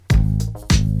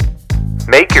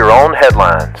Make your own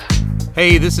headlines.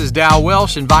 Hey, this is Dow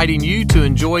Welsh inviting you to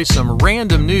enjoy some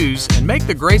random news and make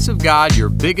the grace of God your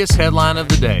biggest headline of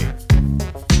the day.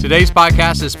 Today's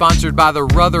podcast is sponsored by the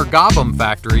Ruther Gobbum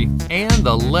Factory and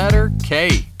the letter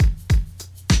K.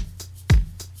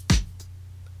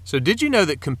 So did you know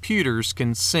that computers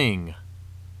can sing?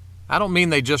 I don't mean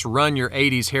they just run your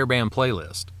 80s hairband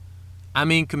playlist. I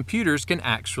mean computers can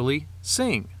actually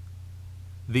sing.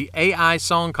 The AI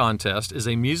Song Contest is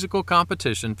a musical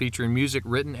competition featuring music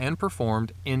written and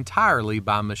performed entirely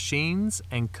by machines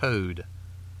and code.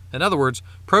 In other words,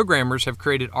 programmers have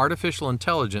created artificial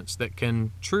intelligence that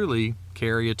can truly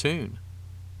carry a tune.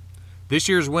 This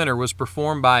year's winner was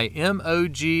performed by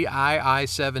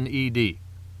MOGII7ED,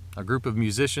 a group of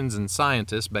musicians and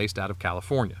scientists based out of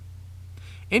California.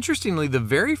 Interestingly, the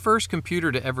very first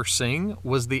computer to ever sing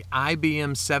was the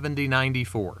IBM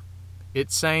 7094. It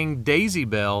sang Daisy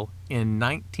Bell in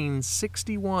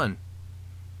 1961.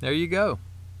 There you go.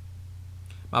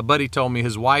 My buddy told me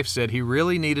his wife said he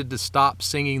really needed to stop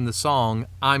singing the song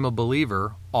I'm a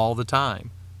Believer all the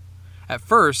time. At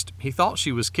first, he thought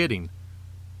she was kidding,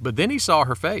 but then he saw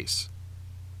her face.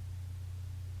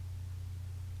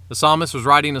 The psalmist was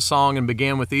writing a song and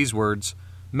began with these words,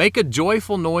 "Make a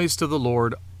joyful noise to the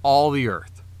Lord, all the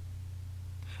earth."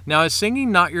 Now, is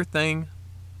singing not your thing?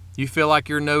 You feel like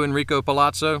you're no Enrico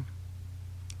Palazzo?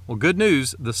 Well, good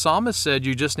news, the psalmist said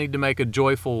you just need to make a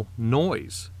joyful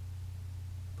noise.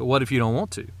 But what if you don't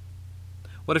want to?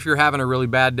 What if you're having a really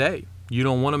bad day? You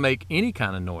don't want to make any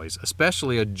kind of noise,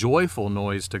 especially a joyful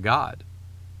noise to God.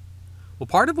 Well,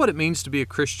 part of what it means to be a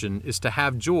Christian is to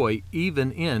have joy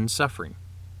even in suffering.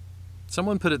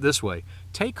 Someone put it this way,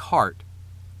 take heart.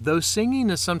 Though singing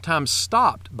is sometimes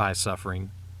stopped by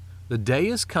suffering, the day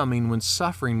is coming when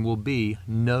suffering will be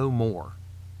no more,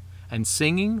 and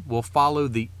singing will follow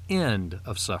the end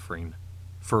of suffering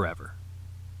forever.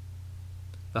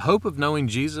 The hope of knowing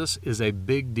Jesus is a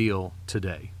big deal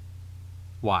today.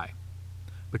 Why?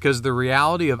 Because the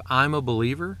reality of I'm a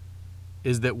believer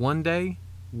is that one day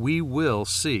we will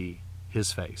see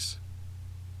His face.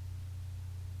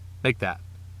 Make that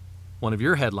one of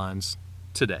your headlines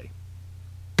today.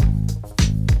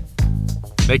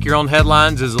 Make Your Own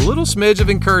Headlines is a little smidge of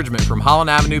encouragement from Holland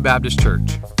Avenue Baptist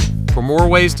Church. For more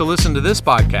ways to listen to this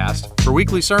podcast, for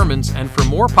weekly sermons, and for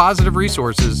more positive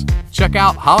resources, check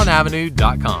out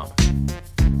hollandavenue.com.